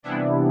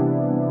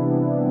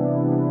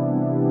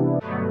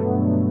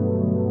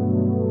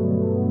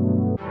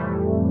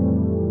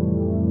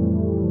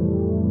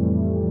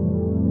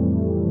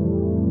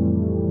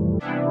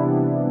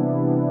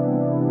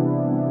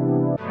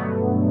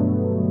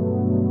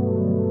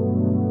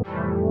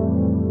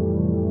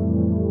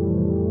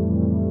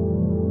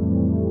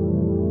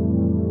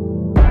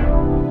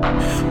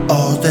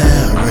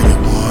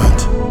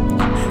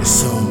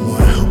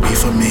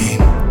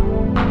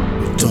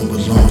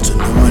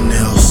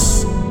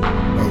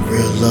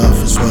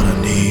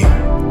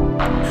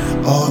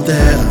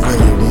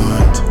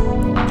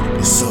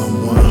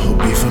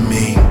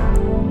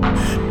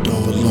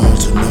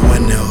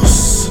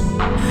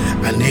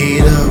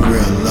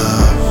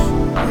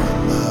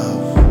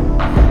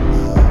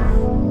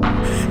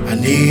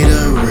need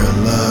a real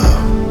love.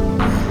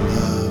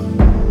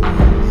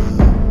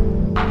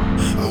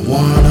 I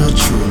want a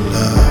true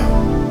love.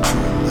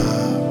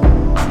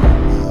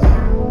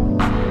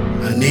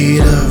 I need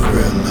a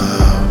real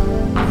love.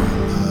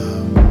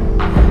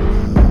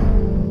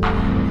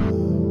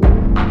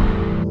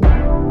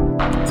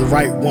 The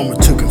right woman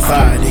to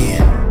confide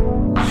in.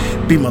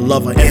 Be my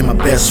lover and my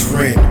best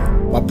friend.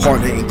 My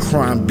partner in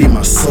crime, be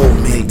my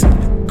soulmate.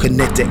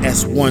 Connected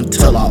as one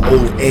till our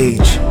old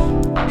age.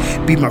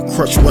 Be my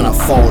crutch when I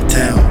fall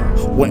down.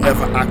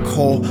 Whenever I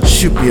call,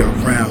 she'll be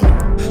around.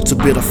 To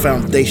build a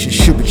foundation,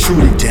 she'll be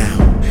truly down.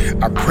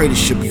 I pray that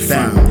she'll be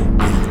found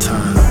in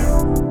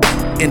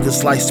time. In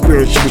this life,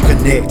 spiritually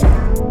connect.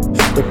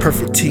 The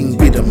perfect team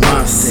be the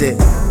mindset.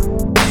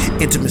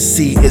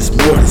 Intimacy is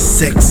more than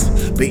sex,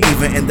 but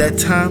even in that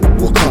time,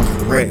 we'll come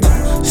correct.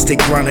 Stay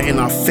grounded in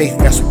our faith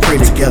as we pray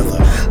together.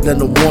 Let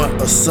the one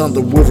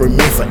asunder will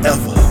remain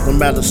forever. No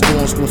matter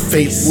storms we'll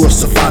face, we'll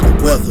survive the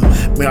weather.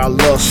 May our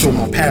love show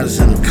my patterns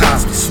in the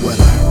cosmic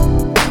sweater.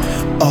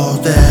 All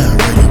that I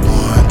really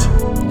want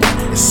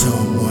is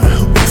someone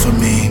who'll be for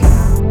me.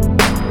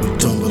 We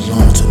don't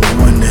belong to no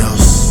one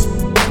else,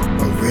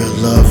 but real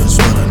love is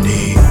what I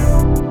need.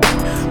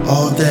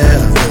 All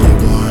that I really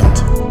want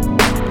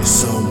is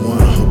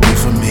someone who'll be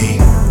for me.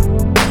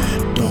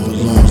 Don't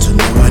belong to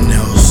no one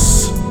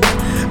else.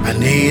 I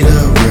need a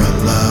real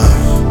love.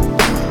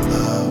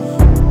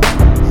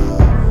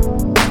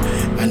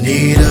 I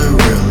need a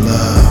real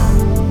love.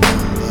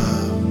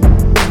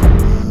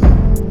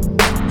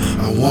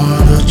 I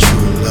want a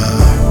true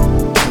love.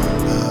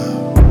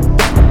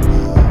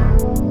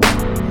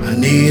 I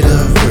need a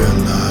real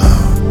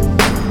love.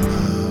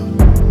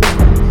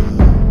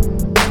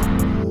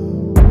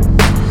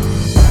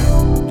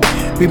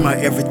 Be my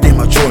everything,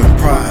 my joy and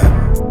pride.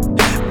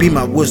 Be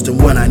my wisdom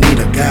when I need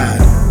a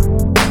guide.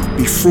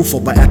 Be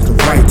fruitful but at the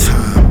right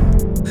time.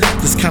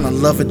 This kind of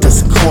love, it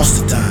doesn't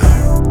cost a dime.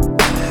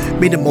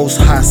 May the Most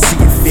High see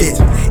it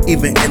fit.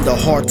 Even in the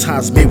hard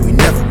times, may we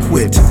never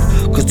quit.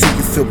 Cause till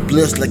you feel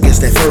blessed like it's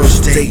that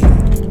first date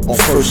or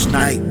first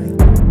night,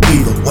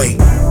 either way.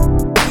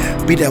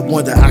 Be that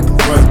one that I can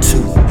run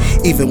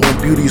to. Even when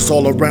beauty's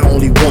all around,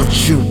 only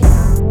wants you.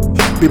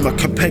 Be my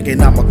companion,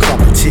 not my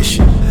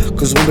competition.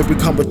 Cause when we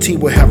become a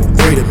team, we'll have a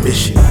greater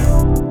mission.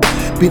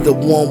 Be the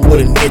one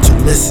willing to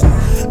listen.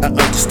 I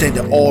understand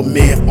that all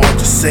men aren't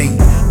the same.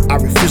 I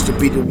refuse to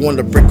be the one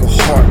to break a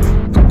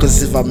heart.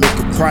 Cause if I make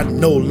her cry,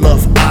 no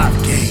love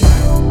I've gained.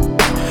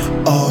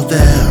 All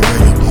that I